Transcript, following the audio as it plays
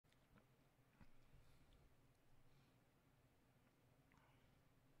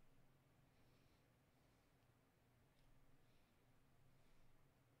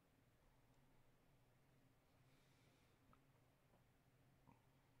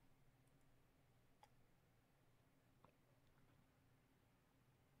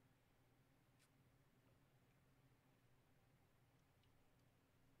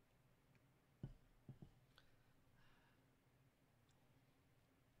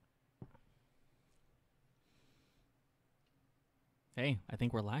Hey, I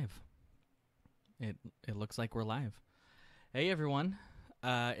think we're live. It looks like we're live. Hey everyone,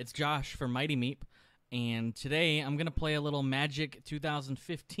 it's Josh from Mighty Meep, and today I'm gonna play a little Magic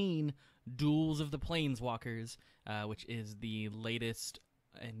 2015 Duels of the Planeswalkers, which is the latest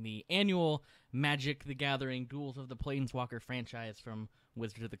in the annual Magic the Gathering Duels of the Planeswalker franchise from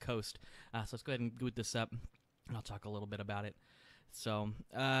Wizards of the Coast. So let's go ahead and boot this up, and I'll talk a little bit about it. So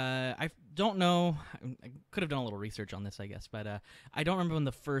I don't know. I could have done a little research on this, I guess, but I don't remember when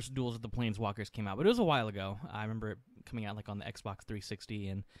the first Duels of the Planeswalkers came out. But it was a while ago. I remember it coming out like on the Xbox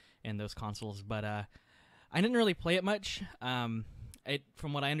 360 and those consoles. But I didn't really play it much. From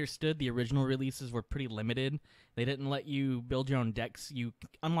what I understood, the original releases were pretty limited. They didn't let you build your own decks. You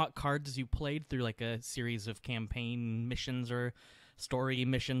unlock cards as you played through like a series of campaign missions or story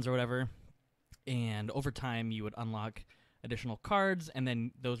missions or whatever. And over time, you would unlock additional cards, and then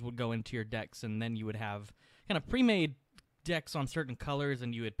those would go into your decks, and then you would have kind of pre-made decks on certain colors,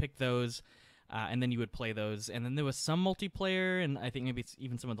 and you would pick those, and then you would play those. And then there was some multiplayer, and I think maybe it's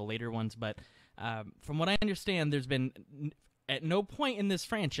even some of the later ones, but from what I understand, there's been, at no point in this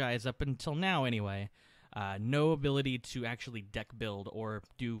franchise, up until now anyway, no ability to actually deck build or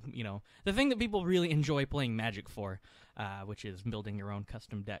do, the thing that people really enjoy playing Magic for, which is building your own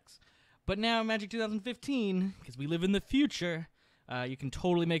custom decks. But now, Magic 2015, because we live in the future, you can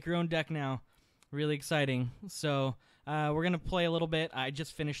totally make your own deck now. Really exciting. So, we're going to play a little bit. I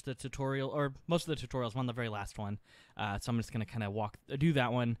just finished the tutorial, or most of the tutorials, on the very last one. So I'm just going to kind of do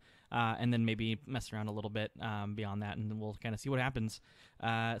that one, and then maybe mess around a little bit beyond that, and then we'll kind of see what happens.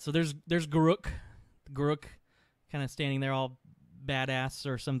 So there's Garuk. Garuk kind of standing there all badass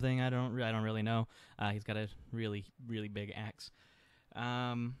or something. I don't really know. He's got a really, really big axe.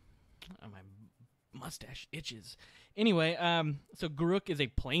 My mustache itches. Anyway, so Garuk is a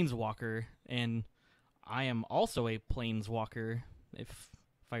planeswalker, and I am also a planeswalker, if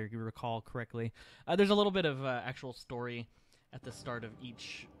I recall correctly. There's a little bit of actual story at the start of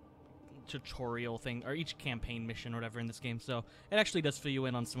each tutorial thing, or each campaign mission or whatever in this game, so it actually does fill you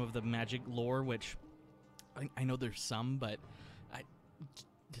in on some of the Magic lore, which I know there's some, but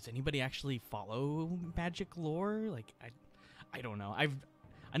does anybody actually follow Magic lore? Like, I don't know.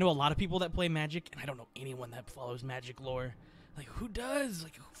 I know a lot of people that play Magic, and I don't know anyone that follows Magic lore. Like, who does?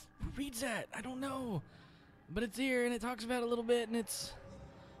 Like, who reads that? I don't know. But it's here, and it talks about it a little bit, and it's...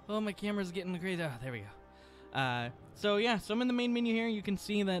 Oh, my camera's getting crazy. Oh, there we go. So I'm in the main menu here. You can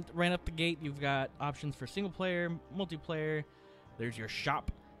see that right up the gate, you've got options for single player, multiplayer. There's your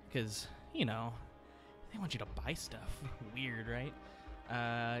shop, because, they want you to buy stuff. Weird,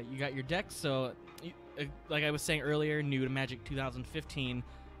 right? You got your decks, so like I was saying earlier, new to Magic 2015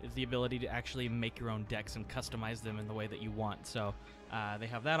 is the ability to actually make your own decks and customize them in the way that you want. So they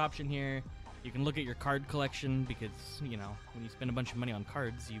have that option here. You can look at your card collection because, when you spend a bunch of money on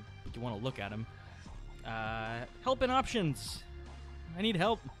cards, you want to look at them. Help and options. I need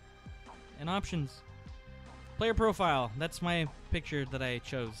help and options. Player profile. That's my picture that I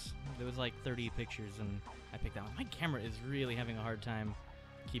chose. There was like 30 pictures, and I picked that one. My camera is really having a hard time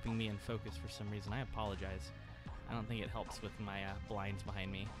keeping me in focus for some reason. I apologize. I don't think it helps with my blinds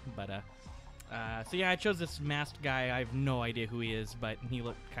behind me. But, so yeah, I chose this masked guy. I have no idea who he is, but he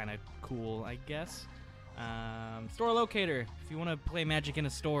looked kind of cool, I guess. Store locator. If you want to play Magic in a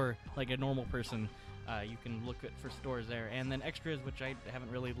store like a normal person, you can look for stores there. And then extras, which I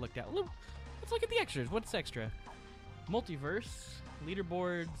haven't really looked at. Let's look at the extras. What's extra? Multiverse,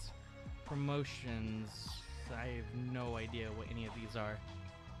 leaderboards, promotions. I have no idea what any of these are.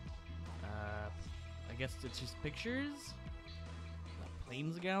 I guess it's just pictures. The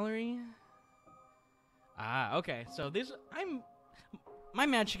Planes Gallery. Okay. So my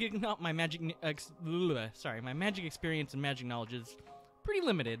magic experience and Magic knowledge is pretty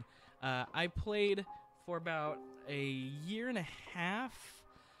limited. I played for about a year and a half,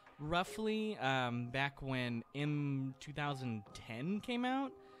 roughly, back when M 2010 came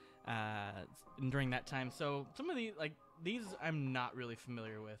out. During that time, so some of these I'm not really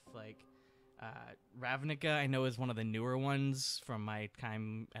familiar with. Like Ravnica, I know is one of the newer ones from my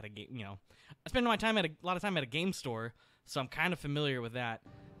time at a game. I spend my time a lot of time at a game store, so I'm kind of familiar with that.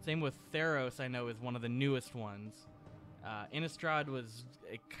 Same with Theros, I know is one of the newest ones. Innistrad was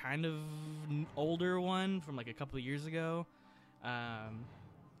a kind of older one from like a couple of years ago.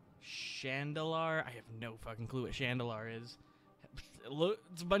 Chandalar, I have no fucking clue what Chandalar is.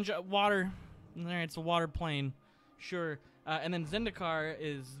 It's a bunch of water. Alright, it's a water plane. Sure. And then Zendikar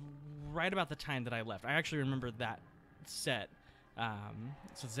is right about the time that I left. I actually remember that set.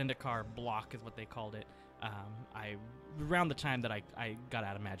 So Zendikar block is what they called it. Around the time that I got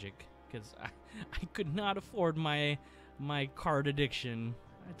out of Magic, because I could not afford my my card addiction.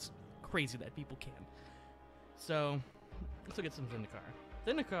 It's crazy that people can. So, let's look at some Zendikar.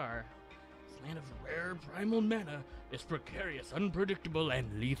 Zendikar, this land of rare primal mana, is precarious, unpredictable,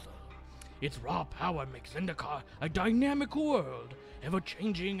 and lethal. Its raw power makes Zendikar a dynamic world,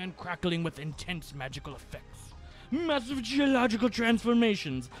 ever-changing and crackling with intense magical effects. Massive geological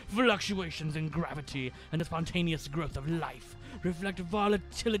transformations, fluctuations in gravity, and the spontaneous growth of life reflect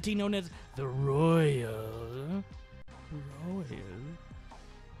volatility known as the Royal.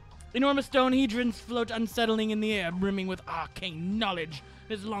 Enormous stone hedrons float unsettling in the air, brimming with arcane knowledge.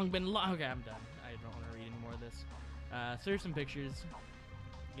 It has long been okay, I'm done. I don't want to read any more of this. So here's some pictures.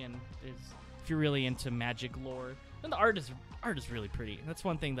 Again, if you're really into Magic lore, then the art is really pretty. That's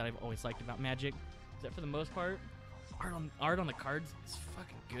one thing that I've always liked about Magic, is that for the most part, art on the cards is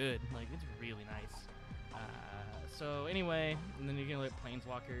fucking good. Like, it's really nice. So anyway, and then you're gonna look at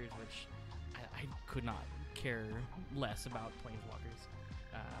Planeswalkers, which I could not care less about Planeswalkers.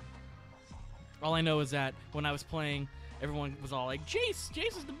 All I know is that when I was playing, everyone was all like, Jace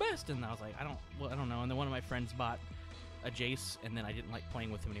is the best, and I was like, I don't know. And then one of my friends bought a Jace, and then I didn't like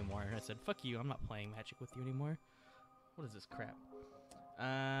playing with him anymore. And I said, fuck you, I'm not playing Magic with you anymore. What is this crap?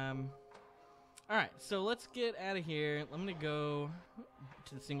 Alright, so let's get out of here. I'm gonna go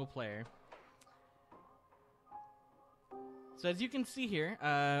to the single player. So as you can see here,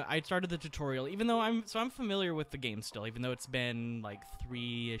 I started the tutorial, even though I'm familiar with the game still, even though it's been like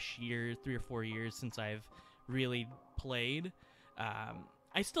 3 or 4 years since I've really played.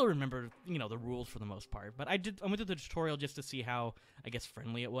 I still remember, the rules for the most part, but I went to the tutorial just to see how, I guess,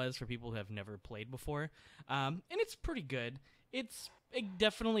 friendly it was for people who have never played before, and it's pretty good. It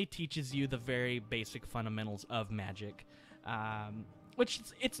definitely teaches you the very basic fundamentals of Magic, which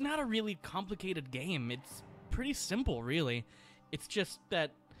it's not a really complicated game. It's pretty simple, really. It's just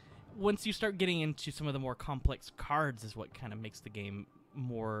that once you start getting into some of the more complex cards is what kind of makes the game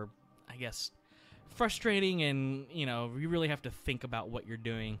more, I guess, frustrating, and you really have to think about what you're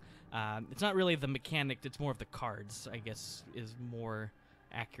doing. It's not really the mechanic, it's more of the cards, I guess, is more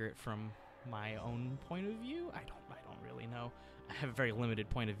accurate from my own point of view. I don't really know. I have a very limited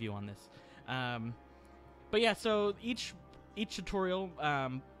point of view on this. But yeah, so each tutorial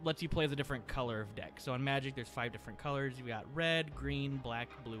lets you play as a different color of deck. So in Magic, there's 5 different colors. You've got red, green, black,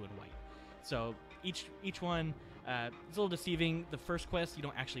 blue, and white. So each one, it's a little deceiving. The first quest, you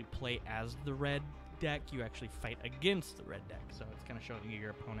don't actually play as the red deck. You actually fight against the red deck. So it's kind of showing you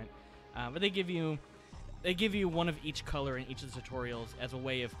your opponent. But they give you one of each color in each of the tutorials as a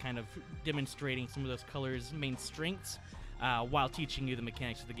way of kind of demonstrating some of those colors' main strengths while teaching you the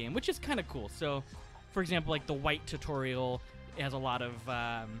mechanics of the game, which is kind of cool. So, for example, like the white tutorial has a lot of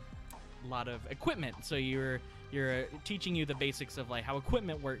equipment. So you're teaching you the basics of like how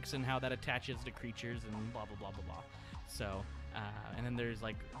equipment works and how that attaches to creatures and blah blah blah blah blah. So and then there's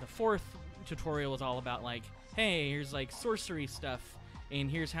like the fourth tutorial is all about like, hey, here's like sorcery stuff, and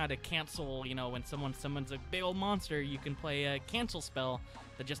here's how to cancel. When someone summons a big old monster, you can play a cancel spell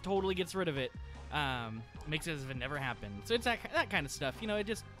that just totally gets rid of it. Makes it as if it never happened. So it's that kind of stuff. It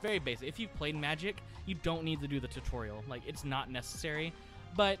just very basic. If you've played Magic, you don't need to do the tutorial. Like, it's not necessary,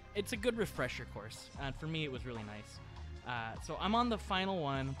 but it's a good refresher course. And for me, it was really nice. So I'm on the final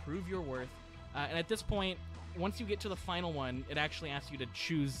one, Prove Your Worth. And at this point, once you get to the final one, it actually asks you to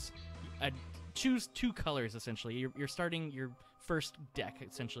choose 2 colors, essentially. You're starting your first deck,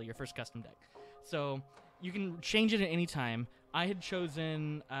 essentially, your first custom deck. So you can change it at any time. I had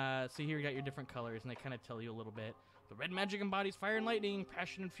chosen, so here you got your different colors, and they kind of tell you a little bit. The red magic embodies fire and lightning,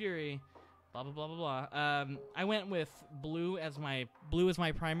 passion and fury, blah, blah, blah, blah, blah. I went with blue as my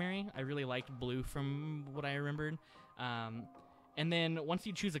primary. I really liked blue from what I remembered. And then once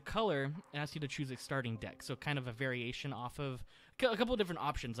you choose a color, it asks you to choose a starting deck. So kind of a variation off of, a couple of different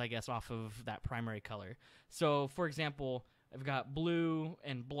options, I guess, off of that primary color. So, for example, I've got blue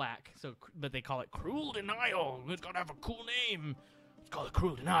and black, but they call it Cruel Denial. It's got to have a cool name. It's called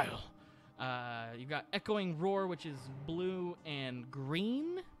Cruel Denial. You've got Echoing Roar, which is blue and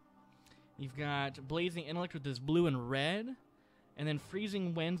green. You've got Blazing Intellect, which is blue and red. And then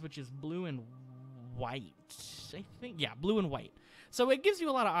Freezing Winds, which is blue and white. I think, yeah, blue and white. So it gives you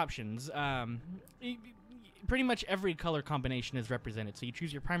a lot of options. Pretty much every color combination is represented. So you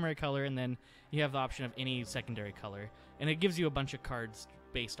choose your primary color, and then you have the option of any secondary color. And it gives you a bunch of cards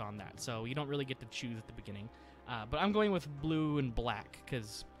based on that. So you don't really get to choose at the beginning. But I'm going with blue and black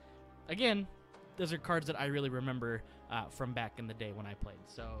because, again, those are cards that I really remember from back in the day when I played.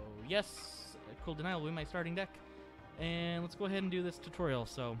 So, yes, Cruel Denial will be my starting deck. And let's go ahead and do this tutorial.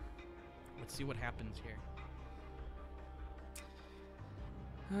 So let's see what happens here.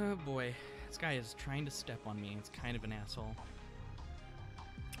 Oh, boy. This guy is trying to step on me. It's kind of an asshole.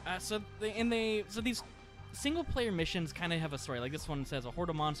 So these single-player missions kind of have a story. Like this one says, a horde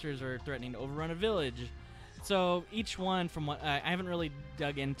of monsters are threatening to overrun a village. So each one, from what I haven't really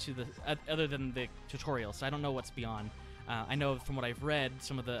dug into the other than the tutorial, so I don't know what's beyond. I know from what I've read,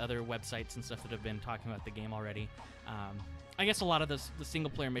 some of the other websites and stuff that have been talking about the game already. I guess a lot of the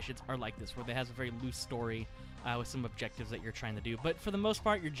single-player missions are like this, where they has a very loose story with some objectives that you're trying to do. But for the most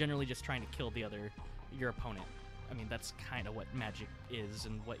part, you're generally just trying to kill your opponent. I mean, that's kind of what Magic is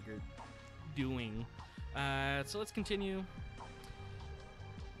and what you're doing. So let's continue.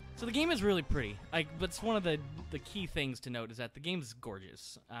 So the game is really pretty. But it's one of the key things to note is that the game is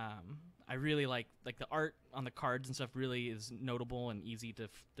gorgeous. I really like the art on the cards and stuff. Really is notable and easy to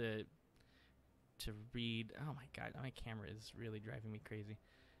read. Oh my god, my camera is really driving me crazy.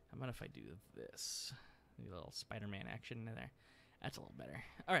 How about if I do this? A little Spider-Man action in there. That's a little better.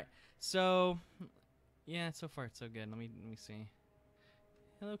 All right. So yeah, so far it's so good. Let me see.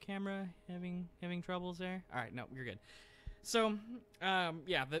 Hello, camera. Having troubles there? All right, no, you're good. So,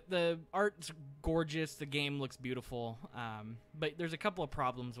 yeah, the art's gorgeous. The game looks beautiful. But there's a couple of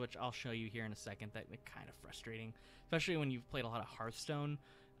problems, which I'll show you here in a second, that are kind of frustrating, especially when you've played a lot of Hearthstone.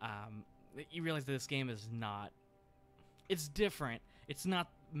 You realize that this game is not... It's different. It's not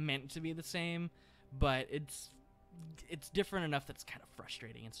meant to be the same, but it's different enough that's kind of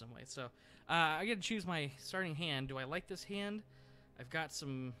frustrating in some ways. So, I got to choose my starting hand. Do I like this hand? I've got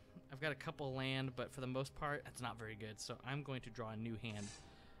a couple land, but for the most part, that's not very good. So I'm going to draw a new hand.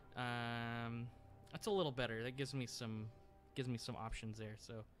 That's a little better. That gives me some options there.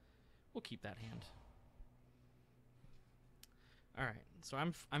 So we'll keep that hand. All right. So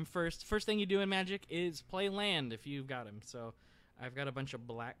I'm first. First thing you do in Magic is play land if you've got them. So I've got a bunch of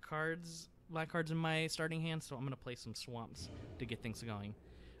black cards in my starting hand. So I'm gonna play some swamps to get things going.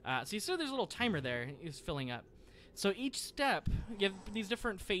 So you see there's a little timer there. It's filling up. So each step, you have these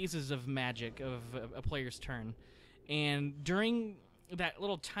different phases of Magic, of a player's turn. And during that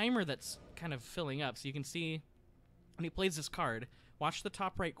little timer that's kind of filling up, so you can see when he plays this card, watch the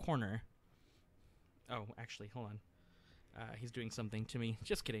top right corner. Oh, actually, hold on. He's doing something to me.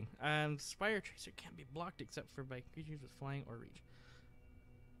 Just kidding. Spire Tracer can't be blocked except for by creatures with flying or reach.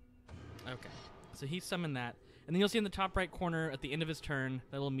 Okay. So he summoned that. And then you'll see in the top right corner at the end of his turn,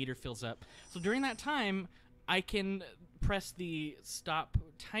 that little meter fills up. So during that time, I can press the stop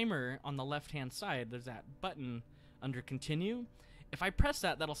timer on the left-hand side. There's that button under continue. If I press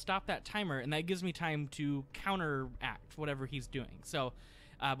that, that'll stop that timer, and that gives me time to counteract whatever he's doing. So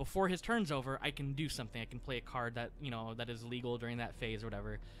before his turn's over, I can do something. I can play a card that that is legal during that phase or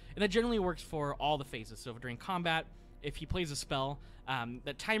whatever. And that generally works for all the phases. So during combat, if he plays a spell,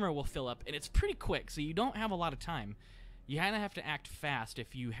 that timer will fill up, and it's pretty quick, so you don't have a lot of time. You kind of have to act fast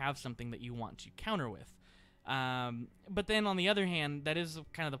if you have something that you want to counter with. But then on the other hand, that is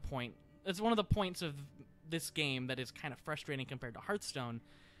kind of the point. It's one of the points of this game that is kind of frustrating compared to Hearthstone,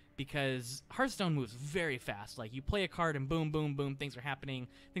 because Hearthstone moves very fast. Like, you play a card and boom, boom, boom, things are happening.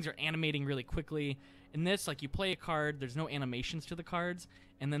 Things are animating really quickly. In this, like, you play a card, there's no animations to the cards,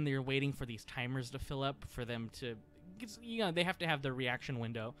 and then they're waiting for these timers to fill up for them to... they have to have their reaction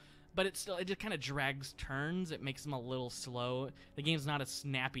window. But it just kind of drags turns. It makes them a little slow. The game's not as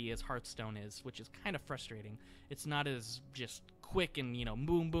snappy as Hearthstone is, which is kind of frustrating. It's not as just quick and,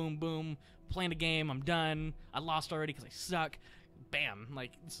 boom, boom, boom, playing a game, I'm done, I lost already because I suck, bam.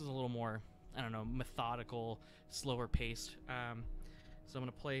 Like, this is a little more, I don't know, methodical, slower paced. So I'm going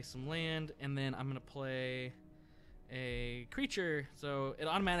to play some land, and then I'm going to play a creature. So it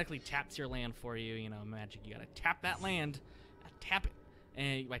automatically taps your land for you. Magic, you got to tap that land, tap it.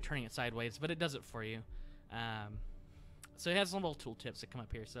 And by turning it sideways, but it does it for you. So it has some little tooltips that come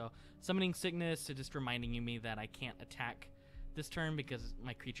up here. So Summoning Sickness, so just reminding me that I can't attack this turn because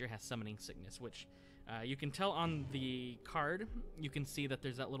my creature has Summoning Sickness, which you can tell on the card. You can see that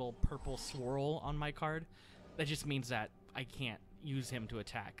there's that little purple swirl on my card. That just means that I can't use him to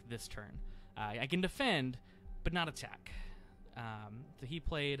attack this turn. I can defend, but not attack. So he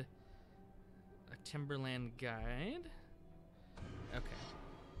played a Timberland Guide. Okay.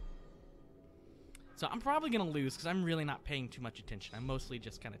 So I'm probably going to lose because I'm really not paying too much attention. I'm mostly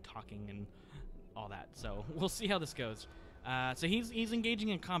just kind of talking and all that. So we'll see how this goes. So he's engaging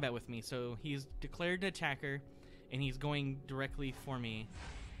in combat with me. So he's declared an attacker, and he's going directly for me.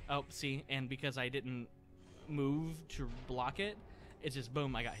 Oh, see? And because I didn't move to block it, it's just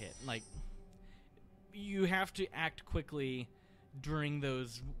boom, I got hit. Like, you have to act quickly during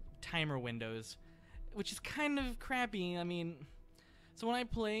those timer windows, which is kind of crappy. I mean... So when I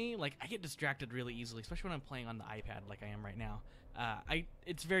play, like, I get distracted really easily, especially when I'm playing on the iPad like I am right now,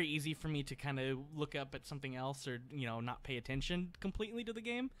 It's very easy for me to kind of look up at something else or not pay attention completely to the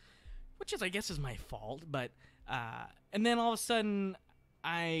game, which I guess is my fault. But and then all of a sudden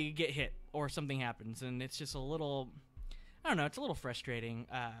I get hit or something happens, and it's just a little, I don't know, it's a little frustrating.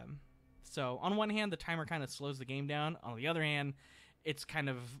 So on one hand, the timer kind of slows the game down. On the other hand, it's kind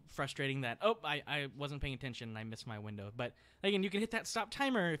of frustrating that I wasn't paying attention and I missed my window. But again, you can hit that stop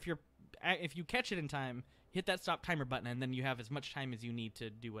timer if you catch it in time. Hit that stop timer button, and then you have as much time as you need to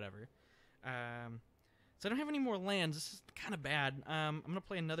do whatever. So I don't have any more lands. This is kind of bad. I'm gonna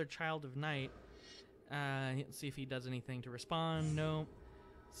play another Child of Night. Let's see if he does anything to respond. No.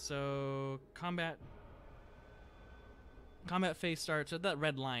 So combat phase starts at that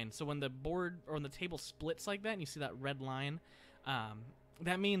red line. So when the board or when the table splits like that, and you see that red line,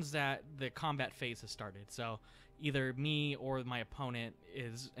 that means that the combat phase has started. So either me or my opponent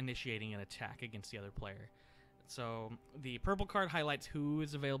is initiating an attack against the other player. So the purple card highlights who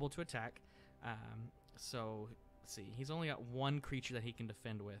is available to attack. So let's see, he's only got one creature that he can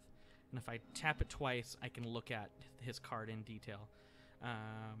defend with, and if I tap it twice, I can look at his card in detail.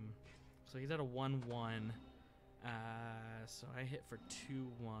 So he's at a 1/1. So I hit for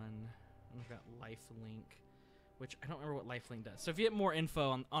 2/1. And I've got lifelink, which I don't remember what lifelink does. So if you get more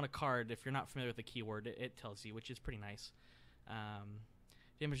info on a card, if you're not familiar with the keyword, it tells you, which is pretty nice.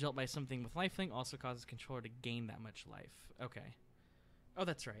 Damage dealt by something with lifelink also causes controller to gain that much life. Okay. Oh,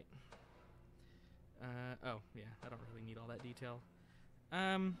 that's right. Oh, yeah, I don't really need all that detail.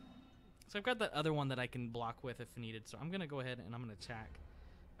 So I've got that other one that I can block with if needed, so I'm going to go ahead and I'm going to attack.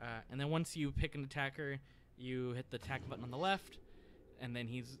 And then once you pick an attacker, you hit the attack button on the left, and then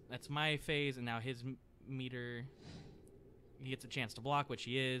that's my phase, and now his meter, he gets a chance to block, which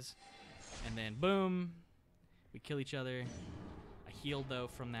he is, and then boom, we kill each other. I healed, though,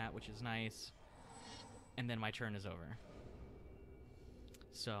 from that, which is nice, and then my turn is over.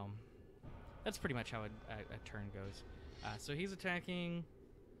 So that's pretty much how a turn goes. So he's attacking.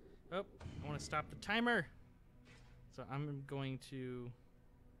 Oh, I want to stop the timer. So I'm going to...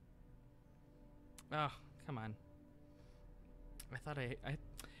 Oh, come on. I thought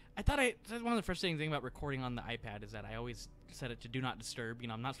one of the frustrating things about recording on the iPad is that I always set it to do not disturb.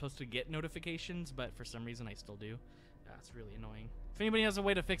 I'm not supposed to get notifications, but for some reason I still do. It's really annoying. If anybody has a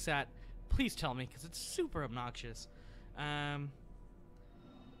way to fix that, please tell me, because it's super obnoxious.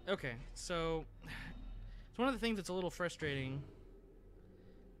 Okay, so one of the things that's a little frustrating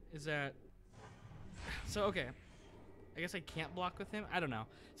is that... So, okay. I guess I can't block with him? I don't know.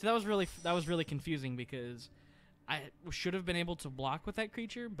 So that was really confusing because I should have been able to block with that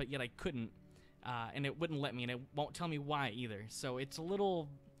creature, but yet I couldn't. And it wouldn't let me, and it won't tell me why either. So it's a little...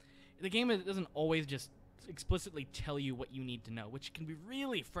 The game doesn't always just explicitly tell you what you need to know, which can be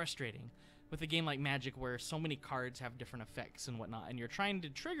really frustrating with a game like Magic where so many cards have different effects and whatnot, and you're trying to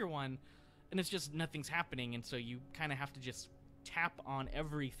trigger one, and it's just nothing's happening, and so you kind of have to just tap on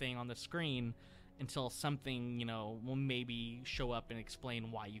everything on the screen until something, will maybe show up and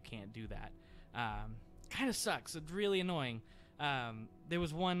explain why you can't do that. Kind of sucks. It's really annoying. There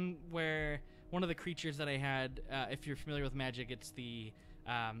was one where one of the creatures that I had, if you're familiar with Magic, it's the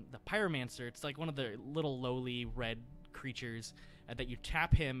Pyromancer. It's like one of the little lowly red creatures that you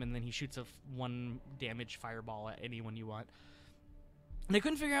tap him, and then he shoots a 1 damage fireball at anyone you want. And they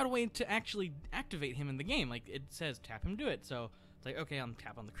couldn't figure out a way to actually activate him in the game. Like, it says tap him, do it. So it's like, okay, I'm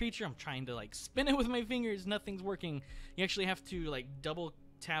tap on the creature. I'm trying to spin it with my fingers. Nothing's working. You actually have to double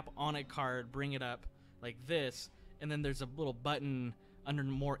tap on a card, bring it up like this, and then there's a little button under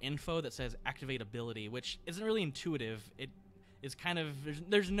more info that says activate ability, which isn't really intuitive. It is kind of,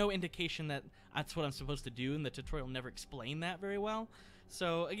 there's no indication that that's what I'm supposed to do, and the tutorial never explained that very well.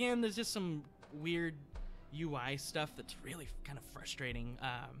 So again, there's just some weird UI stuff that's really kind of frustrating.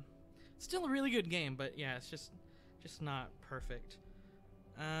 Still a really good game, but yeah, it's just not perfect.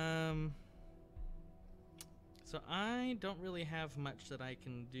 So I don't really have much that I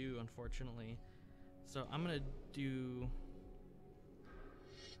can do, unfortunately. So I'm gonna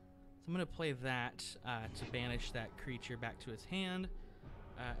play that to banish that creature back to his hand,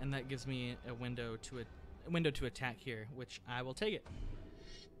 and that gives me a window to attack here, which I will take it.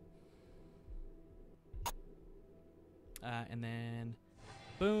 And then,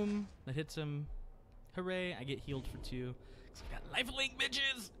 boom, that hits him. Hooray! I get healed for 2. So I got lifelink,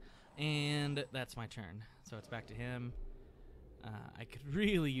 bitches, and that's my turn. So it's back to him. I could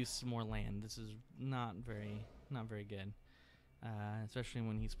really use some more land. This is not very good. Especially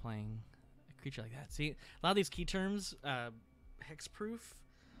when he's playing a creature like that. See, a lot of these key terms, hexproof,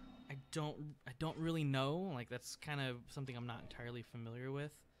 I don't really know. That's kind of something I'm not entirely familiar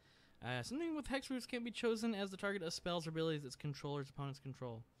with. Something with hex roots can be chosen as the target of spells or abilities its controller's opponents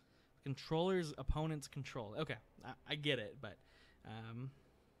control. Controller's opponents control. Okay, I get it, but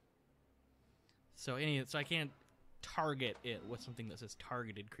so I can't target it with something that says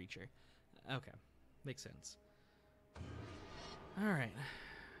targeted creature. Okay, makes sense. All right.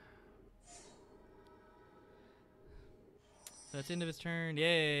 So that's the end of his turn.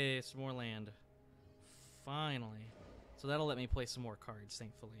 Yay, some more land. Finally. So that'll let me play some more cards,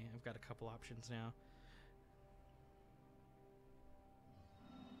 thankfully. I've got a couple options now.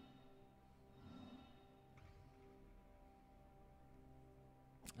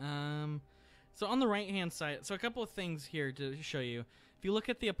 So on the right-hand side, so a couple of things here to show you. If you look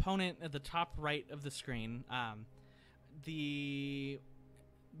at the opponent at the top right of the screen, the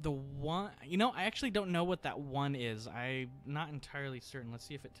one, I actually don't know what that one is. I'm not entirely certain. Let's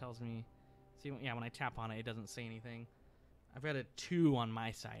see if it tells me. See, yeah, when I tap on it, it doesn't say anything. I've got a 2 on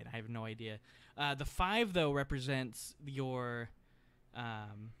my side. I have no idea. The 5 though represents your,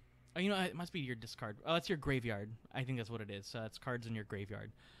 it must be your discard. Oh, it's your graveyard. I think that's what it is. So it's cards in your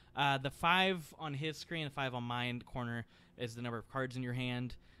graveyard. The 5 on his screen, the 5 on mine corner is the number of cards in your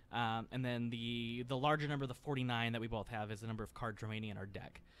hand. And then the larger number, the 49 that we both have, is the number of cards remaining in our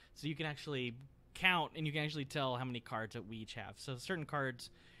deck. So you can actually count, and you can actually tell how many cards that we each have. So certain cards,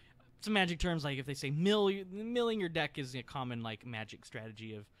 some magic terms, like if they say milling your deck is a common like magic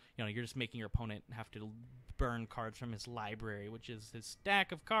strategy of, you're just making your opponent have to burn cards from his library, which is his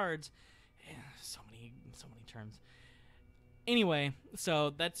stack of cards. So many terms. Anyway,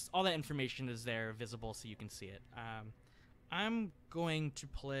 so that's all that information is there visible so you can see it. I'm going to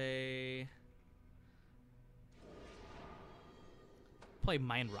play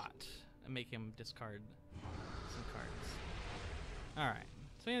Mind Rot and make him discard some cards. All right.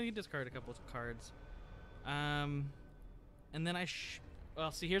 So yeah, you can discard a couple of cards. And then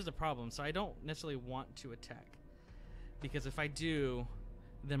well, see, here's the problem. So I don't necessarily want to attack, because if I do,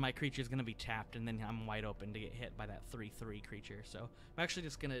 then my creature is going to be tapped, and then I'm wide open to get hit by that 3/3 creature. So I'm actually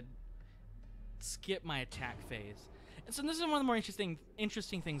just going to skip my attack phase. And so this is one of the more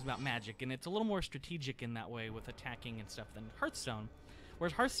interesting things about Magic, and it's a little more strategic in that way with attacking and stuff than Hearthstone.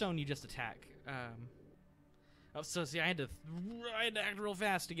 Whereas Hearthstone, you just attack. So see, I had to act real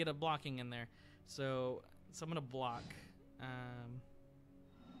fast to get a blocking in there. So I'm gonna block.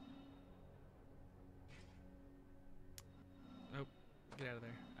 Oh, get out of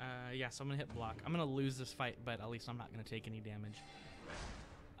there. Yeah, so I'm gonna hit block. I'm gonna lose this fight, but at least I'm not gonna take any damage.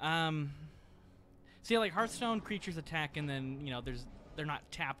 So yeah, like Hearthstone, creatures attack, and then they're not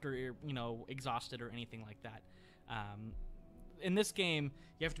tapped or exhausted or anything like that. In this game,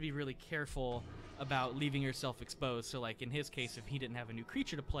 you have to be really careful about leaving yourself exposed. So like in his case, if he didn't have a new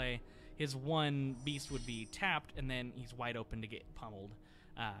creature to play, his one beast would be tapped, and then he's wide open to get pummeled.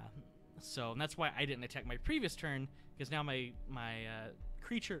 And that's why I didn't attack my previous turn, because now my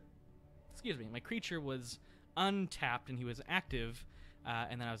creature was untapped and he was active,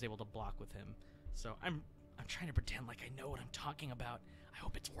 and then I was able to block with him. So I'm trying to pretend like I know what I'm talking about. I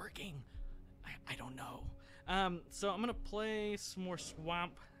hope it's working. I don't know. So I'm gonna play some more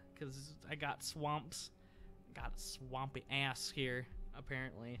swamp, because I got swamps. Got a swampy ass here,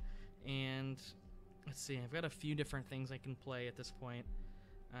 apparently. And let's see, I've got a few different things I can play at this point.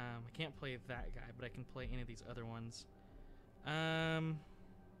 I can't play that guy, but I can play any of these other ones. I'm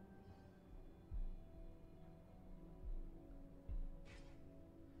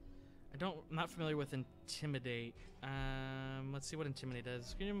not familiar with Intimidate. Let's see what Intimidate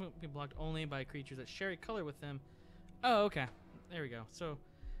does. Can be blocked only by creatures that share a color with them. Oh, okay. There we go. So,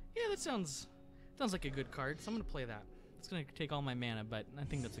 yeah, that sounds like a good card. So I'm gonna play that. It's gonna take all my mana, but I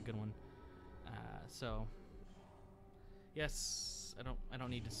think that's a good one. So, yes, I don't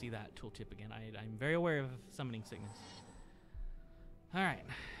need to see that tooltip again. I'm very aware of Summoning Sickness. All right.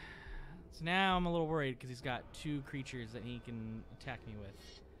 So now I'm a little worried because he's got 2 creatures that he can attack me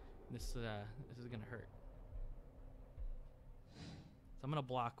with. This is gonna hurt. So I'm gonna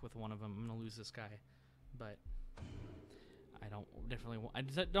block with one of them. I'm gonna lose this guy, but I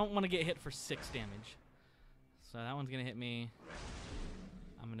just don't want to get hit for 6 damage. So that one's gonna hit me.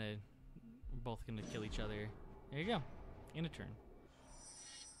 We're both gonna kill each other. There you go. In a turn.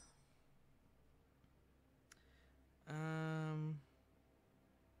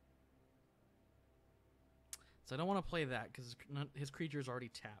 So I don't want to play that because his creature is already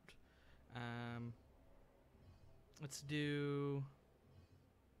tapped.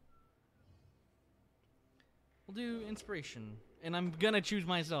 We'll do Inspiration, and I'm gonna choose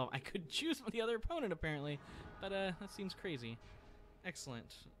myself. I could choose the other opponent apparently, but that seems crazy.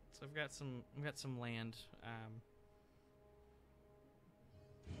 Excellent. So I've got some land.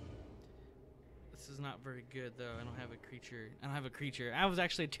 This is not very good, though. I don't have a creature. I don't have a creature. That was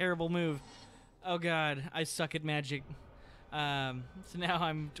actually a terrible move. Oh, God. I suck at Magic. So now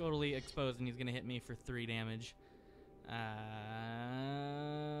I'm totally exposed, and he's going to hit me for 3 damage.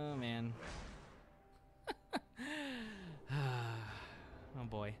 Man. Oh,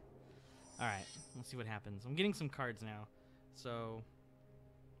 boy. All right. Let's see what happens. I'm getting some cards now. So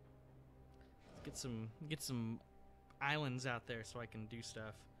let's get some islands out there so I can do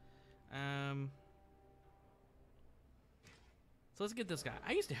stuff. So let's get this guy.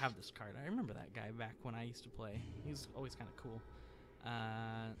 I used to have this card. I remember that guy back when I used to play. He was always kind of cool.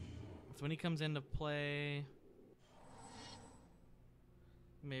 So when he comes into play,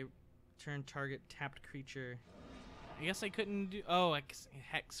 may turn target tapped creature. I guess I couldn't do. Oh, I guess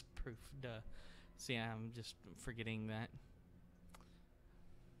hex proof. Duh. See, I'm just forgetting that.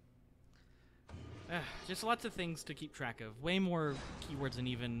 Just lots of things to keep track of. Way more keywords than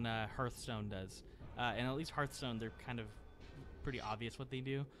even Hearthstone does. And at least Hearthstone, they're kind of pretty obvious what they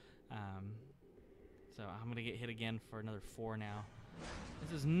do. So I'm going to get hit again for another 4 now.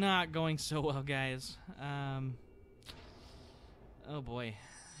 This is not going so well, guys. Oh, boy.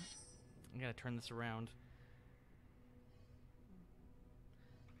 I got to turn this around.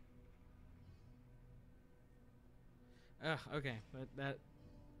 Okay. That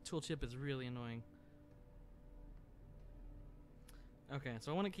tooltip is really annoying. Okay,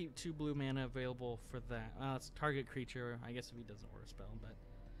 so I want to keep 2 blue mana available for that. It's target creature, I guess if he doesn't aura spell, but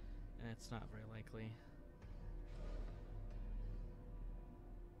it's not very likely.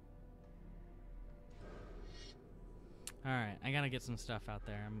 Alright, I gotta get some stuff out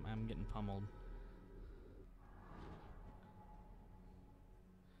there. I'm getting pummeled.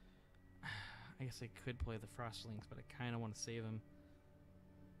 I guess I could play the Frostlings, but I kind of want to save him.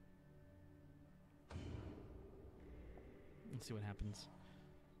 Let's see what happens.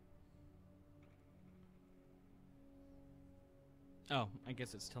 Oh, I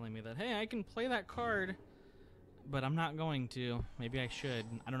guess it's telling me that, hey, I can play that card, but I'm not going to. Maybe I should.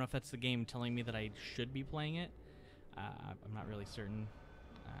 I don't know if that's the game telling me that I should be playing it. I'm not really certain.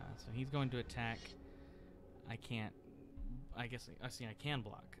 So he's going to attack. I can't. I guess I see. I can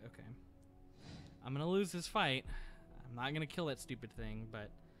block. Okay. I'm gonna lose this fight. I'm not gonna kill that stupid thing, but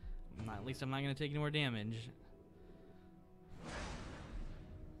at least I'm not gonna take any more damage.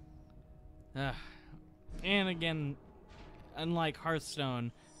 And again, unlike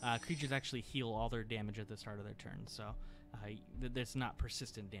Hearthstone, creatures actually heal all their damage at the start of their turn, so there's not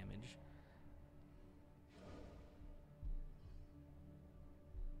persistent damage.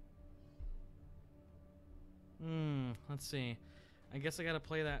 Let's see. I guess I gotta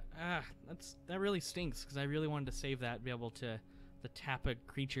play that. That really stinks because I really wanted to save that, be able to tap a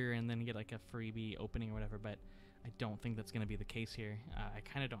creature and then get like a freebie opening or whatever. But I don't think that's gonna be the case here. I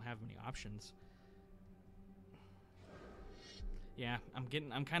kind of don't have many options. Yeah,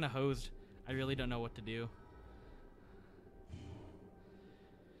 I'm kind of hosed. I really don't know what to do.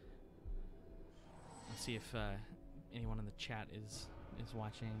 Let's see if anyone in the chat is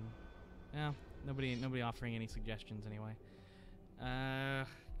watching. Yeah, nobody offering any suggestions anyway. God,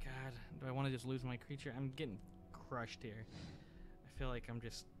 do I want to just lose my creature? I'm getting crushed here. I feel like I'm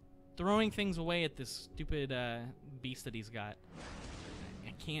just throwing things away at this stupid beast that he's got.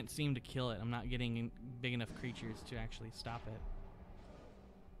 I can't seem to kill it. I'm not getting big enough creatures to actually stop it.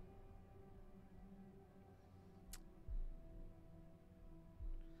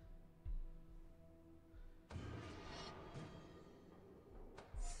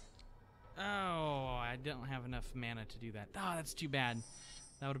 Oh, I don't have enough mana to do that. Oh, that's too bad.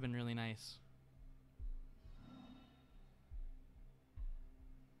 That would have been really nice.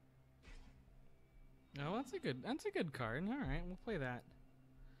 Oh, that's a good card. All right, we'll play that.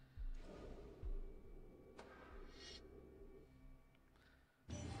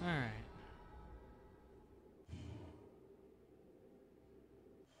 All right.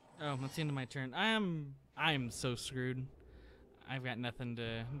 Oh, that's the end of my turn. I'm so screwed. I've got nothing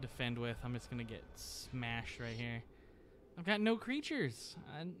to defend with. I'm just gonna get smashed right here. I've got no creatures.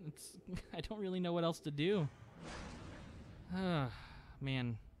 I don't really know what else to do.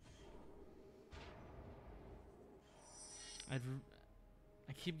 Man. I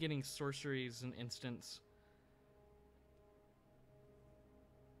keep getting sorceries and instants.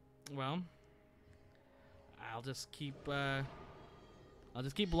 Well, I'll just keep blowing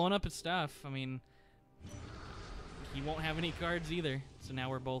up his stuff. I mean, he won't have any cards either. So now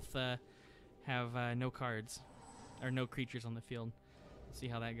we're both have no cards or no creatures on the field. Let's see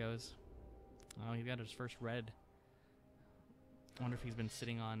how that goes. Oh, he got his first red. I wonder if he's been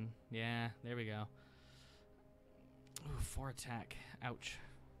sitting on. Yeah, there we go. Ooh, 4 attack. Ouch.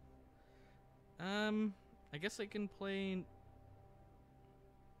 I guess I can play.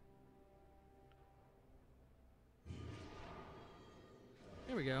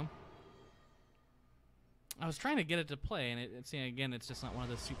 There we go. I was trying to get it to play, and it's again, it's just not one of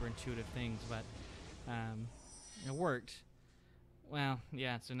those super intuitive things, but it worked. Well,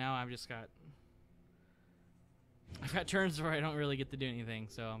 yeah. So now I've got turns where I don't really get to do anything.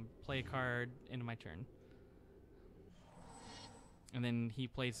 So play a card into my turn, and then he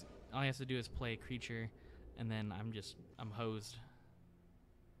plays. All he has to do is play a creature, and then I'm hosed.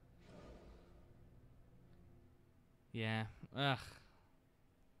 Yeah. Ugh.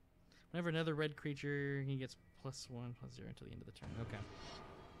 Whenever another red creature, he gets +1/+0 until the end of the turn. Okay.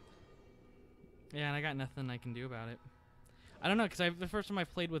 Yeah, and I got nothing I can do about it. I don't know, because the first time I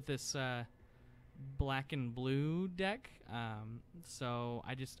played with this black and blue deck, so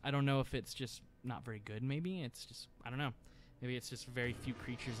I don't know if it's just not very good. Maybe it's just, I don't know. Maybe it's just very few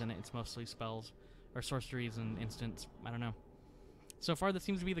creatures in it. It's mostly spells or sorceries and instants. I don't know. So far, that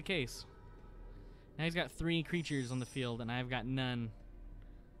seems to be the case. Now he's got 3 creatures on the field, and I've got none.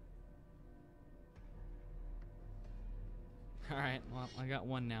 Alright, well, I got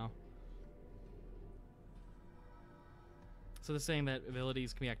 1 now. So they're saying that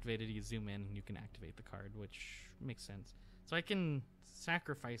abilities can be activated. You zoom in, and you can activate the card, which makes sense. So I can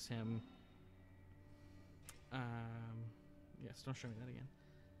sacrifice him. Yes, don't show me that again.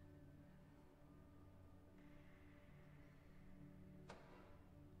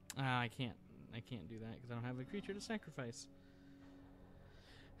 I can't do that because I don't have a creature to sacrifice.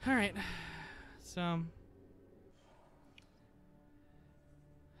 Alright, so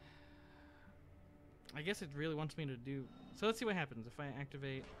I guess it really wants me to do. So let's see what happens if I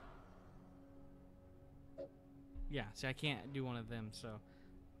activate. Yeah, see, I can't do one of them, so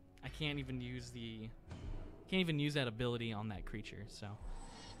I can't even use that ability on that creature. So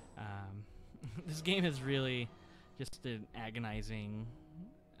this game is really just an agonizing.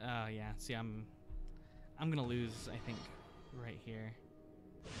 Yeah, see, I'm gonna lose, I think, right here.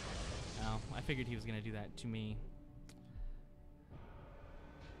 Oh, I figured he was gonna do that to me.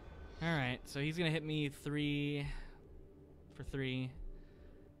 Alright, so he's gonna hit me 3 for 3.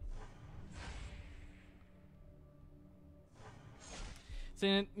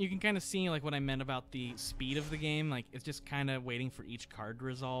 So you can kind of see like what I meant about the speed of the game. Like, it's just kind of waiting for each card to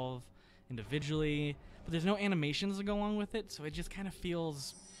resolve individually, but there's no animations to go along with it, so it just kind of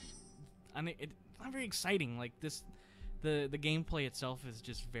feels, I mean, it's not very exciting. Like the gameplay itself is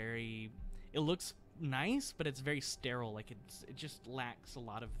just very, it looks nice, but it's very sterile. Like it just lacks a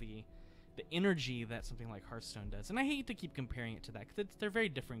lot of the energy that something like Hearthstone does. And I hate to keep comparing it to that because they're very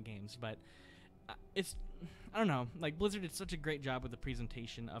different games, but it's, I don't know, like Blizzard did such a great job with the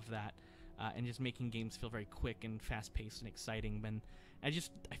presentation of that, and just making games feel very quick and fast-paced and exciting. But I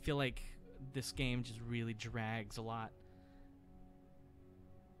feel like this game just really drags a lot.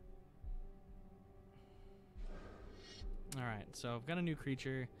 Alright, so I've got a new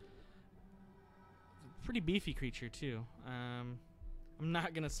creature. It's a pretty beefy creature, too. I'm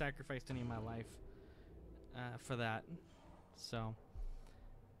not going to sacrifice any of my life for that. So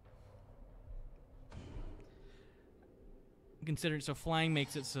considered, so flying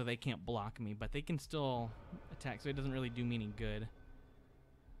makes it so they can't block me, but they can still attack, so it doesn't really do me any good.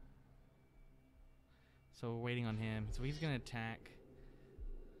 So we're waiting on him. So he's gonna attack.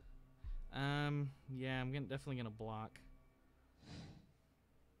 Yeah, I'm definitely gonna block.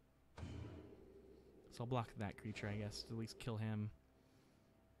 So I'll block that creature, I guess, to at least kill him.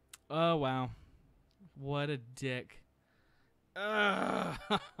 Oh wow, what a dick! No.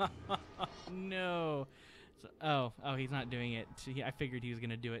 So, oh, he's not doing it. I figured he was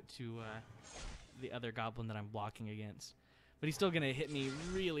gonna do it to the other goblin that I'm blocking against, but he's still gonna hit me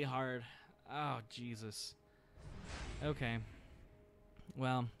really hard. Oh Jesus. Okay.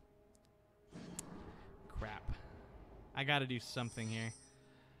 Well. Crap. I gotta do something here.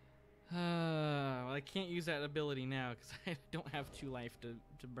 Well, I can't use that ability now because I don't have 2 life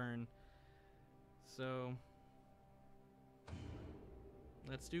to burn. So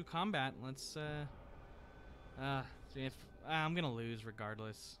let's do combat. Let's see if I'm gonna lose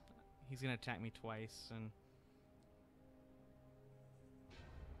regardless. He's gonna attack me twice, and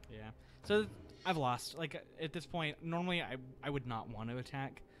yeah. So I've lost. Like at this point, normally I would not want to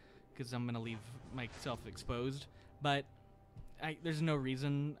attack because I'm gonna leave myself exposed. But there's no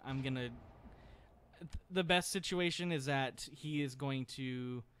reason I'm gonna. The best situation is that he is going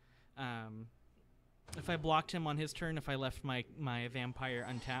to. If I blocked him on his turn, if I left my vampire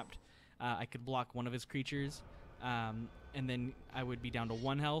untapped, I could block one of his creatures, and then I would be down to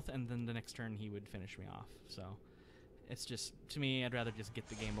 1 health, and then the next turn he would finish me off. So it's just, to me, I'd rather just get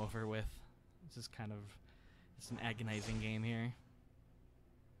the game over with. It's an agonizing game here.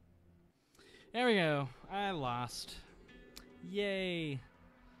 There we go. I lost. Yay.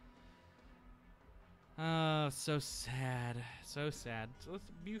 Oh, so sad. So sad. So let's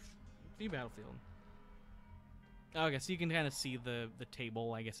view Battlefield. Okay, so you can kind of see the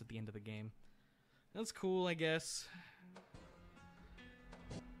table, I guess, at the end of the game. That's cool, I guess.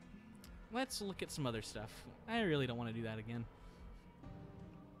 Let's look at some other stuff. I really don't want to do that again.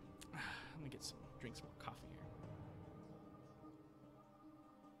 Let me drink some more coffee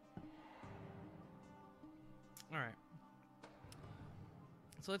here. Alright.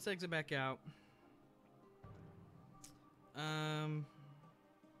 So let's exit back out.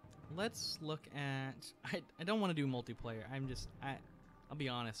 Let's look at... I don't want to do multiplayer. I'll be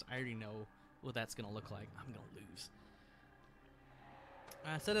honest, I already know what that's going to look like. I'm going to lose.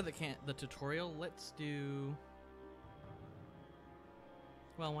 Instead of the tutorial, let's do...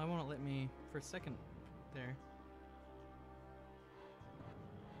 Well, why won't it let me for a second there?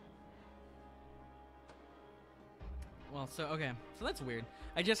 Well, so that's weird.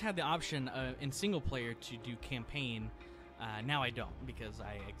 I just had the option in single player to do campaign. Now I don't because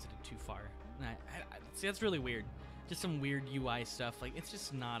I exited too far. See, that's really weird. Just some weird UI stuff. Like, it's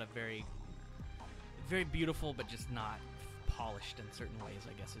just not a very beautiful, but just not polished in certain ways.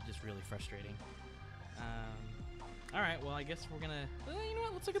 I guess it's just really frustrating. All right, well, I guess we're gonna. You know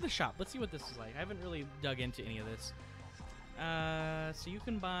what? Let's look at the shop. Let's see what this is like. I haven't really dug into any of this. So you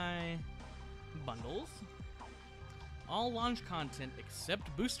can buy bundles. All launch content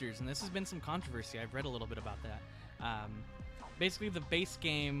except boosters, and this has been some controversy. I've read a little bit about that. Basically, the base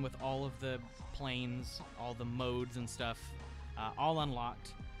game with all of the planes, all the modes and stuff, all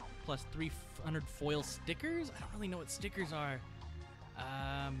unlocked, plus 300 foil stickers. I don't really know what stickers are.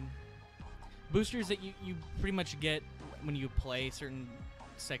 Boosters that you pretty much get when you play certain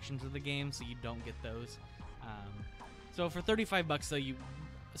sections of the game, so you don't get those. So for $35, though, you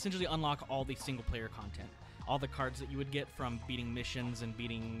essentially unlock all the single-player content. All the cards that you would get from beating missions and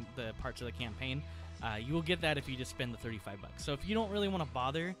beating the parts of the campaign, you will get that if you just spend the $35. So if you don't really want to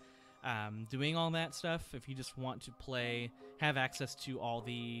bother doing all that stuff, if you just want to play, have access to all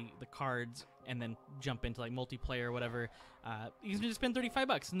the cards, and then jump into like multiplayer or whatever, you can just spend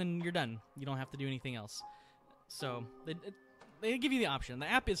 $35 and then you're done. You don't have to do anything else. So they give you the option. The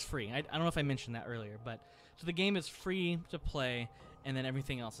app is free. I don't know if I mentioned that earlier, but so the game is free to play, and then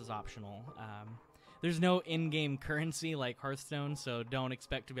everything else is optional. There's no in-game currency like Hearthstone, so don't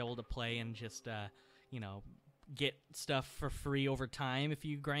expect to be able to play and just, get stuff for free over time if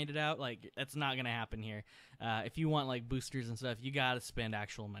you grind it out. Like, that's not going to happen here. If you want, like, boosters and stuff, you got to spend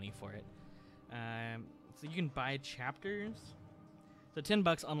actual money for it. So you can buy chapters. So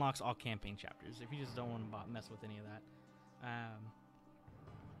 $10 unlocks all campaign chapters if you just don't want to mess with any of that.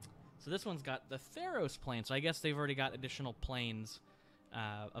 So this one's got the Theros plane, so I guess they've already got additional planes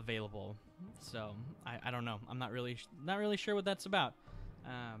available. So I don't know. I'm not really sure what that's about.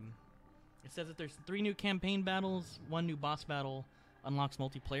 It says that there's 3 new campaign battles, 1 new boss battle, unlocks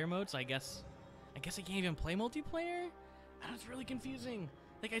multiplayer mode. So I guess I can't even play multiplayer. It's really confusing.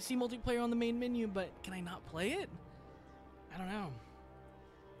 Like, I see multiplayer on the main menu, but can I not play it? I don't know.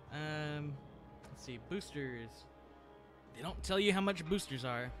 Let's see, boosters. They don't tell you how much boosters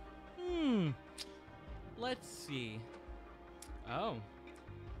are. Let's see. Oh.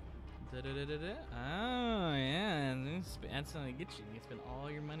 Oh, yeah. That's how they get you. You spend all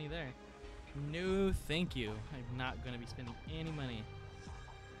your money there. No, thank you. I'm not going to be spending any money.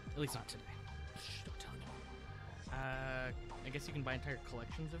 At least not today. Shh, don't tell anyone. I guess you can buy entire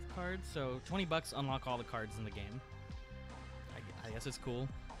collections of cards. So $20 unlock all the cards in the game. I guess it's cool.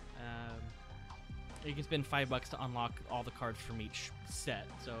 You can spend $5 to unlock all the cards from each set.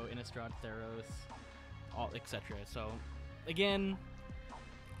 So Innistrad, Theros, etc. So again,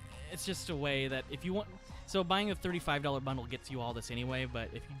 it's just a way that if you want, so buying a $35 bundle gets you all this anyway. But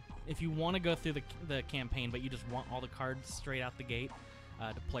if you want to go through the campaign, but you just want all the cards straight out the gate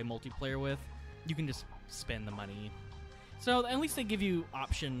to play multiplayer with, you can just spend the money. So at least they give you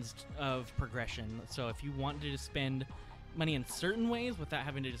options of progression. So if you want to just spend money in certain ways without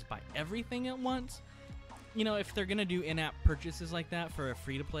having to just buy everything at once, if they're gonna do in-app purchases like that for a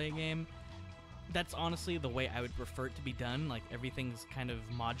free-to-play game, that's honestly the way I would prefer it to be done. Like, everything's kind of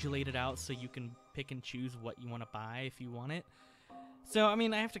modulated out so you can pick and choose what you want to buy if you want it. So I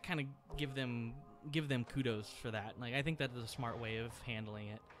mean, I have to kind of give them kudos for that. Like, I think that is a smart way of handling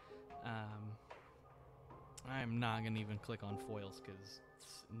it. I'm not gonna even click on foils because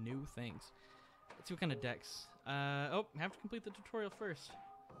it's new things. Let's see what kind of decks. Have to complete the tutorial first.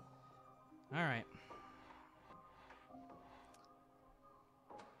 All right.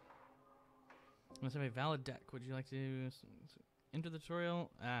 Must have a valid deck. Would you like to enter the tutorial?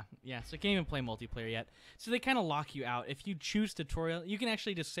 Yeah, so I can't even play multiplayer yet. So they kind of lock you out. If you choose tutorial, you can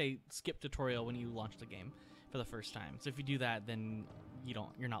actually just say skip tutorial when you launch the game for the first time. So if you do that, then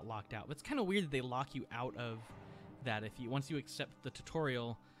you're not locked out. But it's kind of weird that they lock you out of that. Once you accept the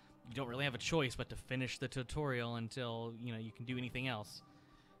tutorial, you don't really have a choice but to finish the tutorial until you can do anything else.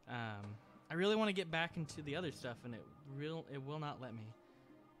 I really want to get back into the other stuff, and it will not let me.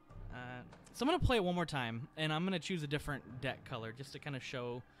 So I'm going to play it one more time, and I'm going to choose a different deck color just to kind of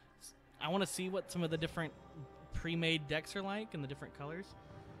show. I want to see what some of the different pre-made decks are like and the different colors.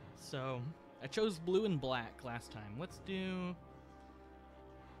 So I chose blue and black last time. Let's do...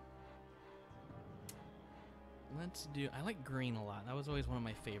 I like green a lot. That was always one of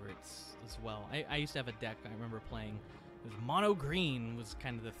my favorites as well. I used to have a deck I remember playing. It was mono green was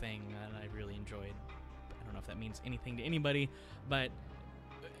kind of the thing that I really enjoyed. I don't know if that means anything to anybody, but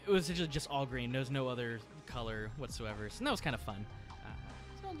it was just all green. There was no other color whatsoever, so that was kind of fun.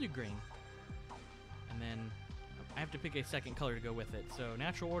 So I'll do green. And then I have to pick a second color to go with it. So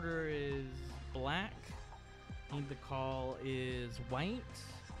natural order is black. Need the call is white.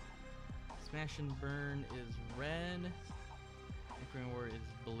 Smash and burn is red. Anchoring war is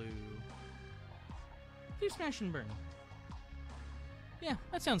blue. Do smash and burn. Yeah,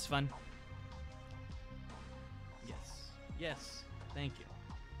 that sounds fun. Yes. Thank you.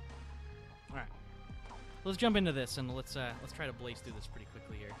 All right, let's jump into this and let's try to blaze through this pretty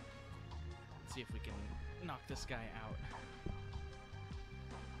quickly here. Let's see if we can knock this guy out.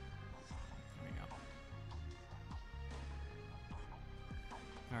 There we go.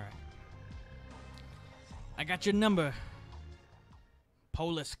 All right. I got your number.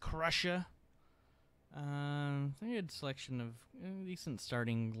 Polis Crusher. I think a good selection of decent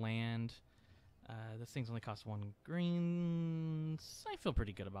starting land. This thing's only costs 1 green. I feel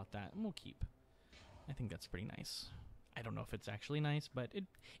pretty good about that, and we'll keep. I think that's pretty nice. I don't know if it's actually nice, but it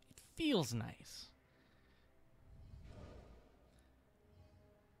feels nice.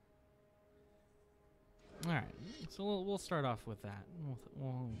 All right, so we'll start off with that.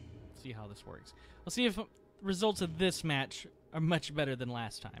 We'll see how this works. We'll see if results of this match are much better than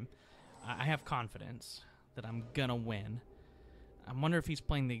last time. I have confidence that I'm gonna win. I wonder if he's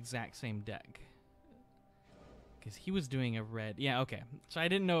playing the exact same deck. Because he was doing a red... Yeah, okay. So I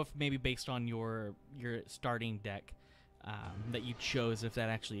didn't know if maybe based on your starting deck that you chose, if that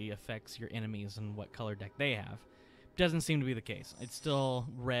actually affects your enemies and what color deck they have. Doesn't seem to be the case. It's still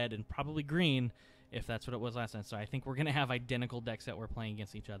red and probably green, if that's what it was last time. So I think we're going to have identical decks that we're playing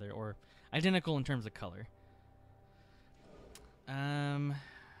against each other, or identical in terms of color.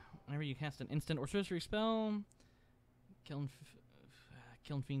 Whenever you cast an instant or sorcery spell, Kiln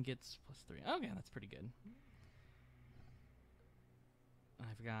Fiend gets +3. Okay, that's pretty good.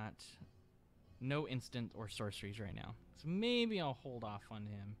 I've got no instant or sorceries right now, so maybe I'll hold off on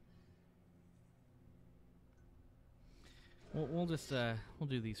him. We'll just we'll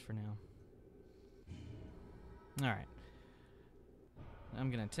do these for now. All right.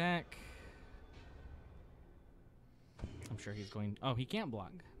 I'm gonna attack. I'm sure he's going... Oh, he can't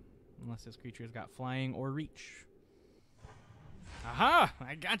block unless his creature's got flying or reach. Aha!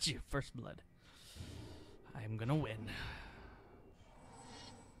 I got you. First blood. I'm gonna win.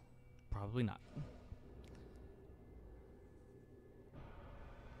 Probably not.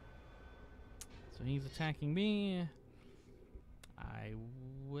 So he's attacking me. I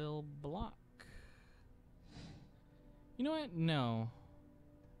will block. You know what? No.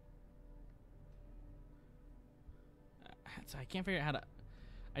 So I can't figure out how to...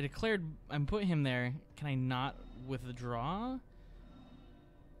 I declared I'm putting him there. Can I not withdraw?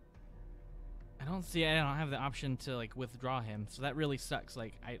 I don't have the option to like withdraw him, so that really sucks.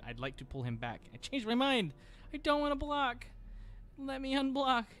 Like I'd like to pull him back. I changed my mind. I don't want to block. Let me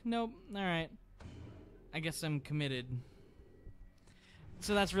unblock. Nope. All right. I guess I'm committed.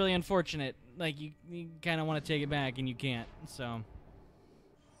 So that's really unfortunate. Like you kind of want to take it back and you can't. So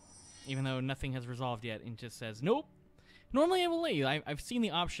even though nothing has resolved yet, it just says nope. Normally I will let you. I've seen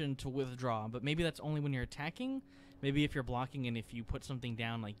the option to withdraw, but maybe that's only when you're attacking. Maybe if you're blocking and if you put something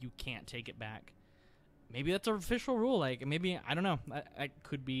down, like you can't take it back. Maybe that's an official rule. Like maybe, I don't know. I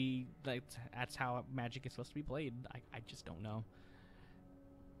could be like that's how Magic is supposed to be played. I just don't know.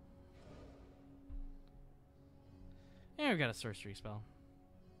 Yeah, we've got a sorcery spell.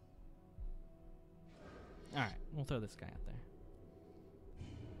 All right, we'll throw this guy out there.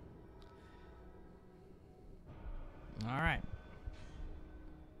 All right,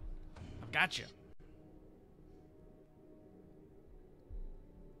 I've got you.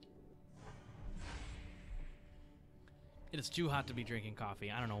 It is too hot to be drinking coffee.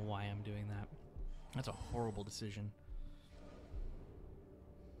 I don't know why I'm doing that. That's a horrible decision.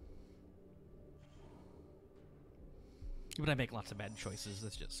 But I make lots of bad choices.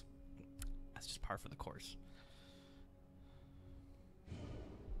 That's just par for the course.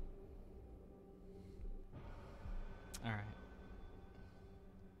 All right.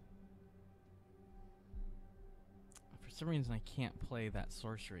 For some reason, I can't play that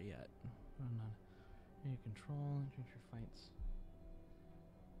sorcery yet. You control creature fights.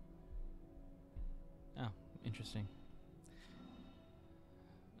 Oh, interesting.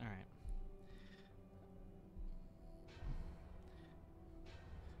 All right.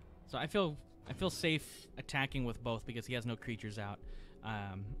 So I feel safe attacking with both because he has no creatures out.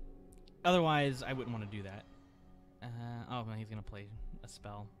 Otherwise, I wouldn't want to do that. Oh, he's gonna play a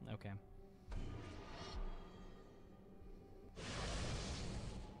spell. Okay.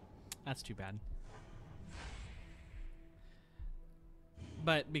 That's too bad.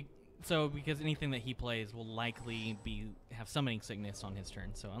 But because anything that he plays will likely have summoning sickness on his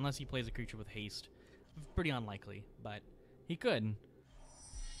turn. So unless he plays a creature with haste, pretty unlikely. But he could.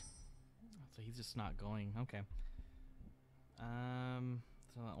 So he's just not going. Okay.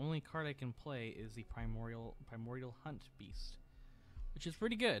 So the only card I can play is the Primordial Hunt Beast, which is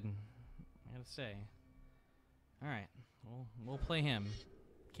pretty good, I gotta say. All right, we'll play him.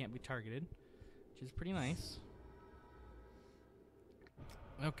 Can't be targeted, which is pretty nice.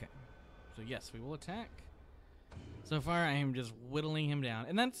 Okay, so yes, we will attack. So far, I am just whittling him down,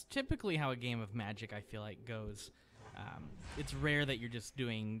 and that's typically how a game of Magic, I feel like, goes. It's rare that you're just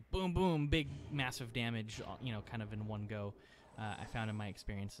doing boom, boom, big, massive damage, kind of in one go. I found in my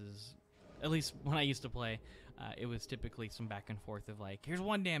experiences, at least when I used to play, it was typically some back and forth of like, here's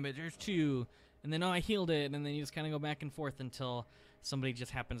 1 damage, here's 2, and then, oh, I healed it, and then you just kind of go back and forth until somebody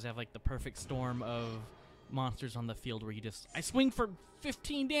just happens to have like the perfect storm of monsters on the field where I swing for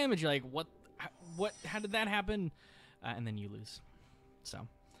 15 damage, you're like, what, how did that happen? And then you lose. So.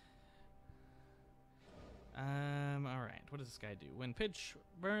 Alright, what does this guy do? When Pitch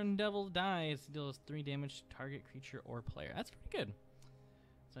Burn Devil dies, it deals 3 damage to target creature or player. That's pretty good.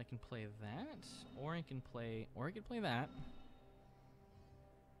 So I can play that, or I can play that.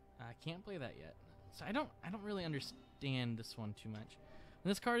 I can't play that yet. So I don't really understand this one too much. When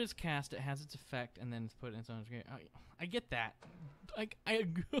this card is cast, it has its effect, and then it's put in its own screen. I get that. I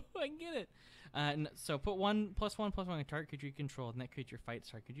get it. So put +1/+1 on target creature you control, and that creature fights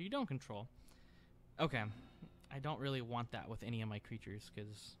target creature you don't control. Okay, I don't really want that with any of my creatures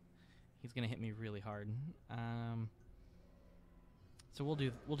because he's gonna hit me really hard. So we'll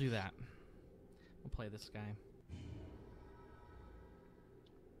do that. We'll play this guy,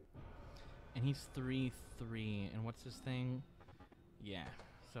 and he's 3/3. And what's his thing? Yeah,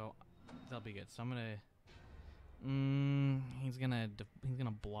 so that'll be good. So I'm gonna. He's gonna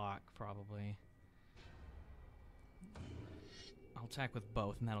block probably. I'll attack with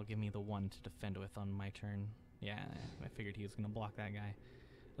both, and that'll give me the 1 to defend with on my turn. Yeah, I figured he was going to block that guy.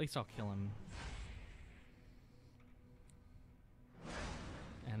 At least I'll kill him.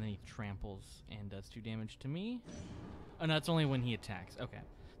 And then he tramples and does 2 damage to me. Oh, no, it's only when he attacks. Okay.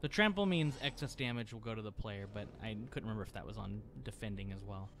 The trample means excess damage will go to the player, but I couldn't remember if that was on defending as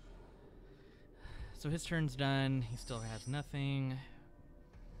well. So his turn's done. He still has nothing.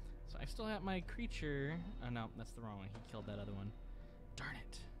 So I still have my creature. Oh, no, that's the wrong one. He killed that other one. Darn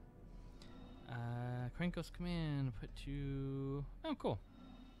it. Krankos command, put 2... Oh, cool.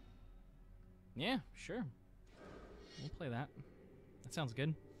 Yeah, sure. We'll play that. That sounds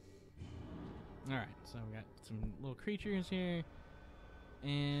good. Alright, so we got some little creatures here.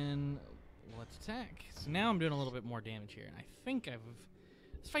 And let's attack. So now I'm doing a little bit more damage here. And I think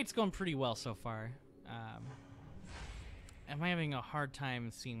this fight's going pretty well so far. I'm having a hard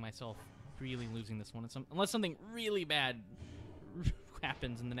time seeing myself really losing this one. Unless something really bad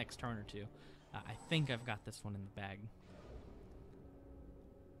happens in the next turn or two. I think I've got this one in the bag.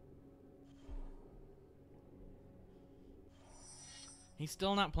 He's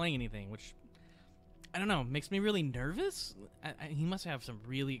still not playing anything, which, I don't know, makes me really nervous. He must have some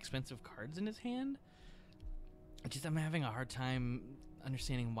really expensive cards in his hand. I'm having a hard time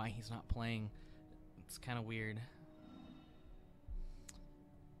understanding why he's not playing. It's kind of weird.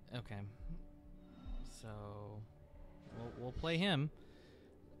 Okay. So, we'll play him.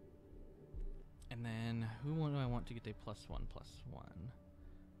 And then, who do I want to get a +1/+1?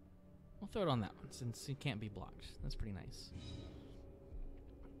 We'll throw it on that one, since he can't be blocked. That's pretty nice.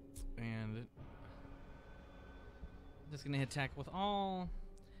 And just gonna attack with all.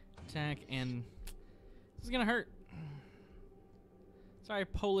 Attack, and this is gonna hurt. Sorry,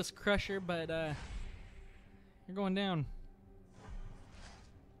 Polis Crusher, but you're going down.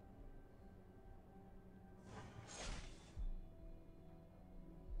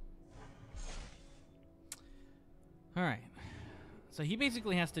 Alright. So he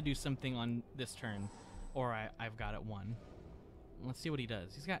basically has to do something on this turn, or I've got it won. Let's see what he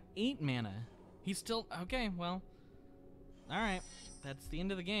does. He's got 8 mana. He's still... Okay, well... Alright. That's the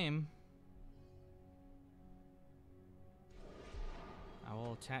end of the game. I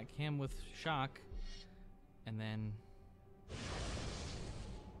will attack him with Shock. And then...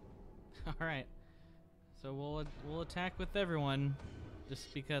 Alright. So we'll attack with everyone.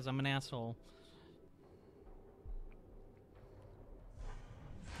 Just because I'm an asshole.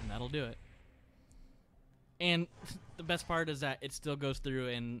 And that'll do it. And the best part is that it still goes through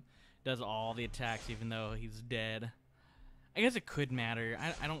and does all the attacks even though he's dead. I guess it could matter.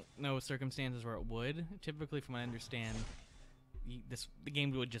 I don't know circumstances where it would. Typically, from what I understand, the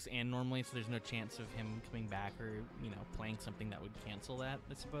game would just end normally, so there's no chance of him coming back or, playing something that would cancel that,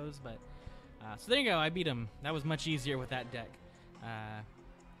 I suppose. But so there you go. I beat him. That was much easier with that deck.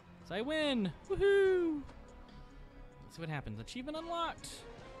 So I win. Woohoo! Let's see what happens. Achievement unlocked.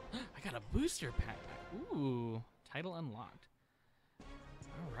 I got a booster pack. Ooh, title unlocked.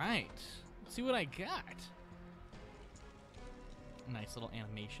 All right. Let's see what I got. Nice little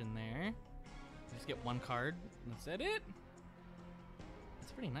animation there. Just get 1 card. Is that it?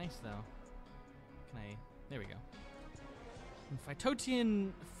 It's pretty nice, though. Can I... There we go.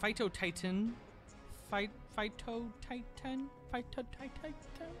 Phytotitan... Phytotitan...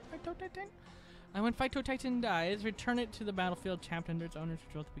 Phytotitan... When Phytotitan dies, return it to the battlefield tapped under its owner's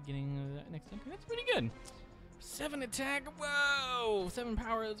control at the beginning of the next turn. That's pretty good. 7 attack. Whoa! 7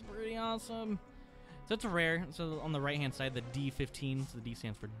 power. That's pretty awesome. So it's a rare. So on the right-hand side, the D15. So the D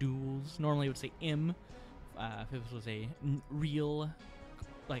stands for Duels. Normally it would say M. If this was a real,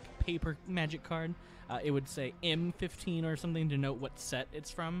 paper magic card, it would say M15 or something to note what set it's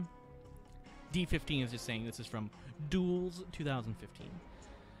from. D15 is just saying this is from Duels 2015.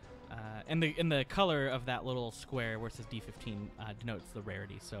 And the color of that little square where it says D15 denotes the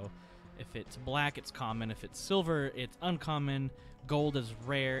rarity. So if it's black, it's common. If it's silver, it's uncommon. Gold is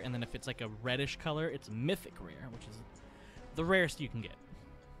rare. And then if it's like a reddish color, it's mythic rare, which is the rarest you can get.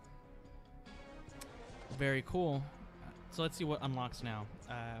 Very cool. So let's see what unlocks now.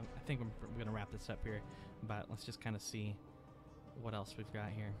 I think we're going to wrap this up here. But let's just kind of see what else we've got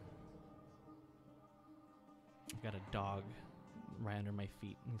here. I've got a dog right under my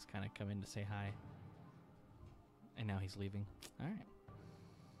feet. He's kind of come in to say hi. And now he's leaving. All right.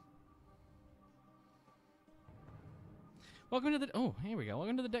 Welcome to the... Oh, here we go.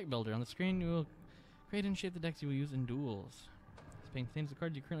 Welcome to the deck builder. On the screen, you will create and shape the decks you will use in duels. This page contains the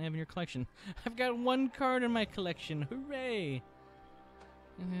cards you currently have in your collection. I've got 1 card in my collection. Hooray!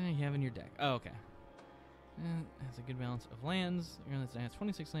 You have in your deck. Oh, okay. It has a good balance of lands. It has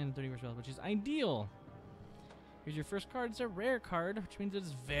 26 lands and 30 spells, which is ideal. Here's your first card. It's a rare card, which means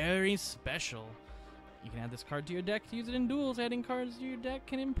it's very special. You can add this card to your deck to use it in duels. Adding cards to your deck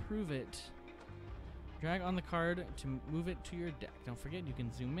can improve it. Drag on the card to move it to your deck. Don't forget, you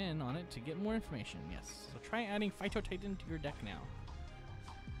can zoom in on it to get more information. Yes. So try adding Phytotitan to your deck now.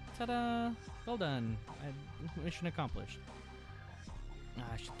 Ta-da! Well done. Mission accomplished.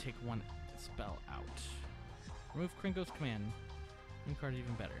 I should take 1 spell out. Remove Krinko's command. One card is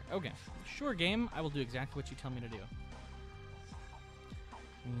even better. Okay. Sure, game. I will do exactly what you tell me to do.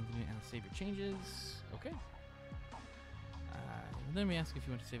 Save your changes. Okay. Then we ask if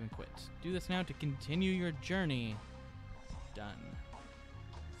you want to save and quit. Do this now to continue your journey. Done.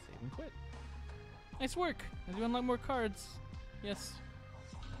 Save and quit. Nice work. As you unlock more cards. Yes.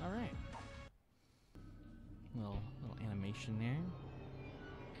 All right. Little animation there.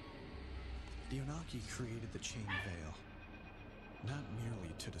 The Onaki created the Chain Veil. Not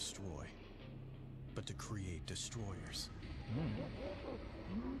merely to destroy, but to create destroyers.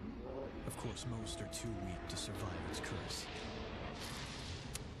 Of course, most are too weak to survive its curse.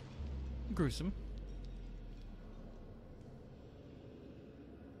 Gruesome.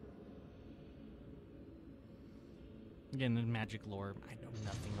 Again, the magic lore I know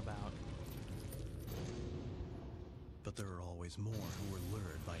nothing about. But there are always more who are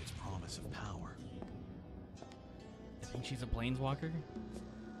lured by its promise of power. I think she's a planeswalker.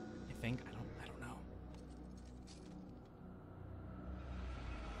 I think. I don't know.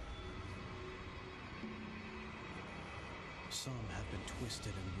 Some have been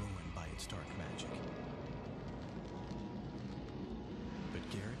twisted and ruined by its dark magic. But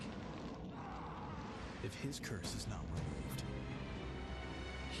Garrick, if his curse is not removed,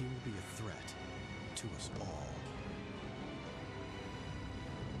 he will be a threat to us all.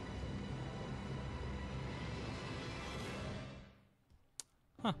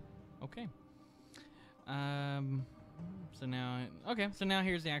 Huh. Okay. So now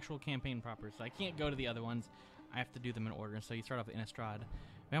here's the actual campaign proper. So I can't go to the other ones. I have to do them in order. So you start off with Innistrad.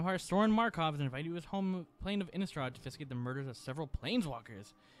 Vampire Soren Markov has invited you to his home plane of Innistrad to investigate the murders of several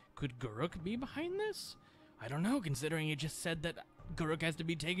Planeswalkers. Could Garruk be behind this? I don't know, considering he just said that Garruk has to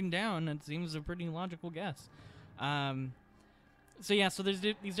be taken down. It seems a pretty logical guess. So yeah, so there's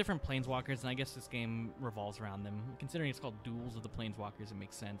these different Planeswalkers, and I guess this game revolves around them. Considering it's called Duels of the Planeswalkers, it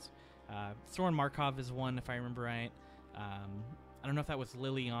makes sense. Soren Markov is one, if I remember right. I don't know if that was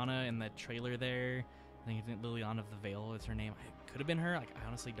Liliana in the trailer there. I think it's Liliana of the Veil is her name. It could have been her. Like, I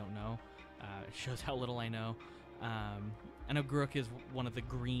honestly don't know. It shows how little I know. I know Garruk is one of the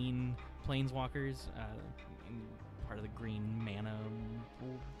green Planeswalkers, part of the green mana.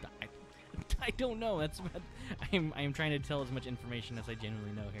 I don't know. That's what I'm trying to tell as much information as I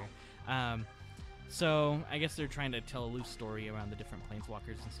genuinely know here. So I guess they're trying to tell a loose story around the different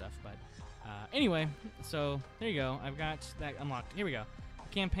Planeswalkers and stuff. But anyway, so there you go. I've got that unlocked. Here we go.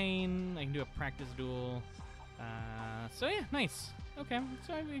 Campaign. I can do a practice duel. So yeah, nice. Okay,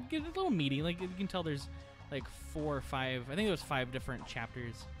 so I get a little meaty. Like you can tell, there's like 4 or 5. I think there was 5 different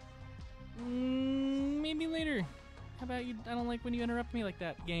chapters. Maybe later. How about you? I don't like when you interrupt me like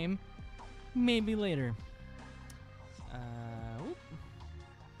that, game. Maybe later.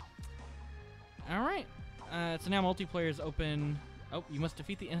 Alright. So now multiplayer is open. Oh, you must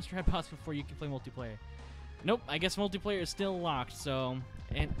defeat the Innistrad boss before you can play multiplayer. Nope, I guess multiplayer is still locked, so...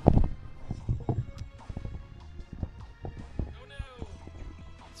 Oh no!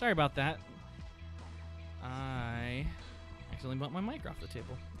 Sorry about that. I accidentally bumped my mic off the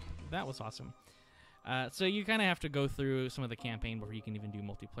table. That was awesome. So you kind of have to go through some of the campaign before you can even do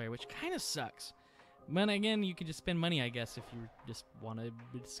multiplayer, which kind of sucks. But again, you could just spend money, I guess, if you just want to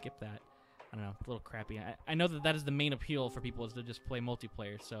skip that. I don't know, it's a little crappy. I know that is the main appeal for people, is to just play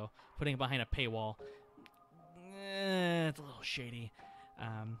multiplayer, so putting it behind a paywall, it's a little shady.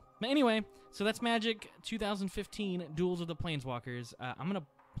 But anyway, so that's Magic 2015 Duels of the Planeswalkers. I'm going to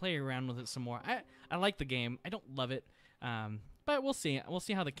play around with it some more. I like the game. I don't love it. But we'll see. We'll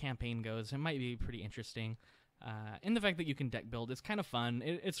see how the campaign goes. It might be pretty interesting. And the fact that you can deck build is kind of fun.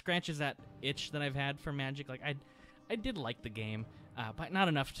 It scratches that itch that I've had for Magic. Like I did like the game, but not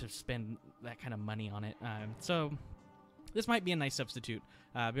enough to spend that kind of money on it. So this might be a nice substitute.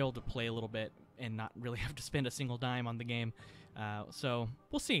 Be able to play a little bit and not really have to spend a single dime on the game. So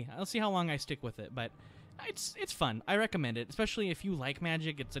we'll see. I'll see how long I stick with it. But it's fun. I recommend it, especially if you like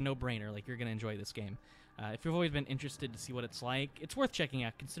Magic. It's a no-brainer. Like, you're gonna enjoy this game. If you've always been interested to see what it's like, it's worth checking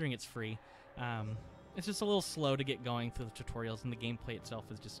out, considering it's free. It's just a little slow to get going through the tutorials, and the gameplay itself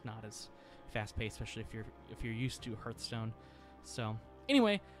is just not as fast-paced, especially if you're used to Hearthstone. So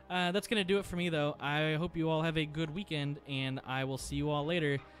anyway, that's gonna do it for me, though. I hope you all have a good weekend, and I will see you all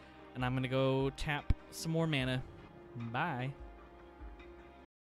later. And I'm gonna go tap some more mana. Bye.